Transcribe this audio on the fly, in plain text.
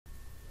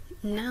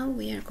now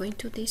we are going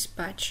to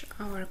dispatch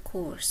our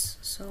course.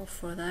 So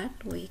for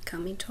that we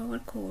come into our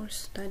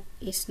course that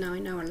is now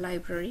in our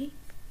library,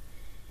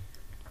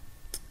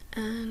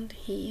 and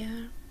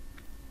here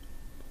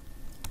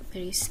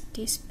there is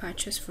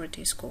dispatches for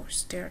this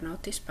course. There are no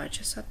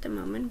dispatches at the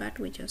moment, but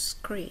we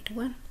just create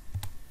one.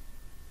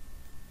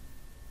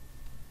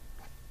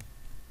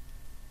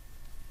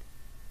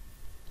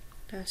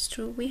 That's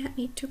true. We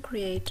need to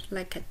create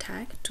like a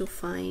tag to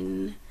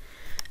find,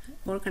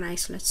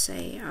 organize, let's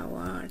say,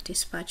 our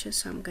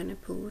dispatches. I'm gonna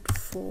put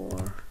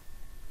for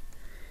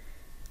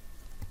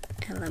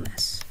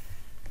LMS.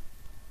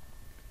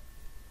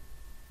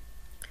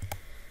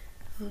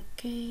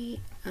 Okay,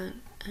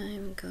 and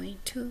I'm going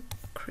to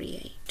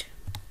create.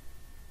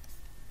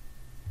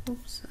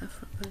 Oops, I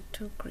forgot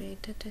to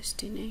create the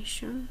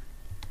destination.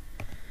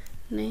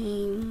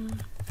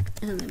 Name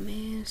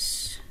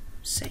LMS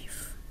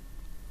save.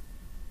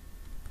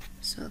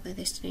 So the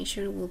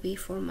destination will be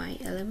for my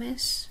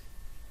LMS.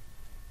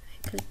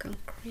 I click on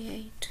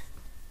create,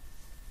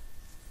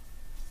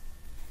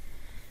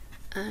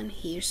 and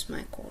here's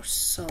my course.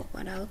 So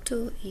what I'll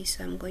do is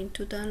I'm going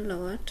to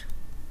download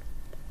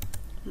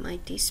my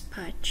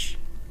dispatch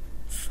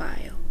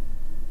file.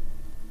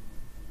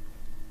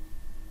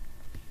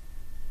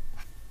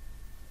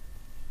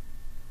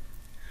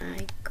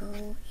 I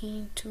go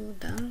into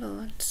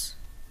downloads,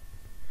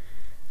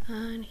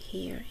 and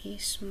here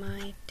is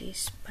my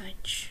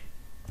dispatch.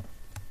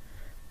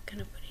 I'm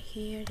gonna put it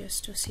here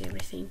just to see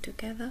everything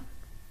together.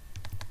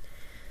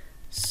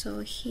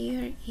 So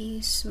here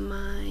is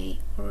my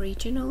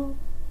original,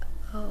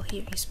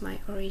 here is my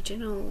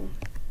original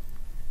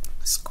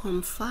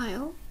SCORM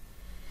file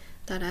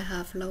that I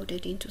have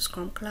loaded into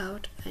SCORM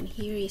Cloud, and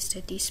here is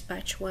the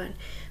dispatch one,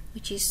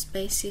 which is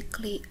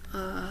basically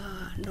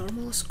a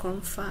normal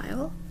SCORM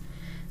file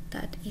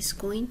that is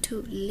going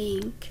to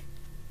link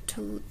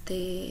to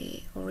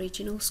the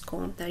original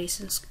SCORM that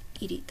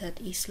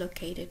is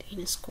located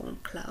in SCORM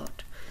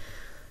Cloud.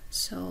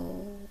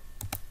 So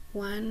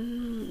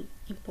one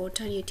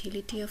important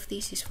utility of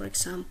this is, for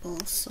example,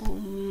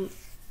 some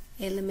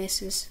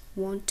LMSs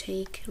won't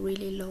take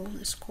really long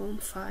SCORM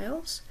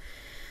files.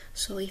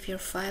 So if your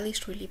file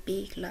is really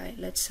big, like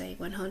let's say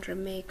 100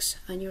 megs,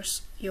 and your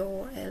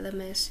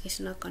LMS is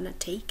not gonna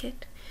take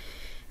it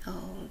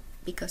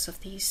because of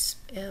this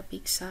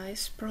big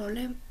size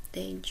problem,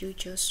 then you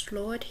just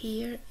load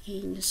here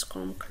in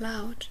SCORM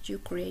Cloud, you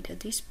create a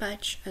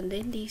dispatch, and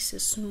then this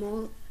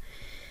small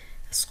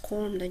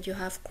SCORM that you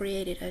have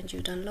created and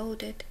you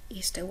downloaded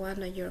is the one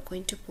that you're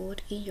going to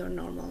put in your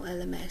normal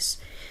LMS.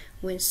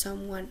 When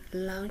someone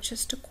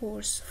launches the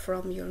course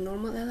from your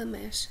normal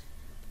LMS,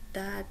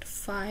 that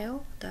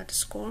file, that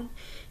SCORM,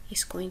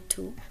 is going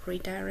to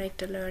redirect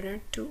the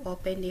learner to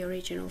open the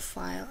original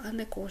file, and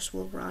the course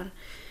will run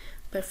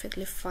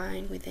perfectly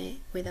fine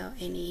without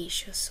any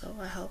issues. So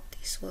I hope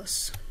this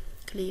was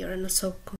clear and also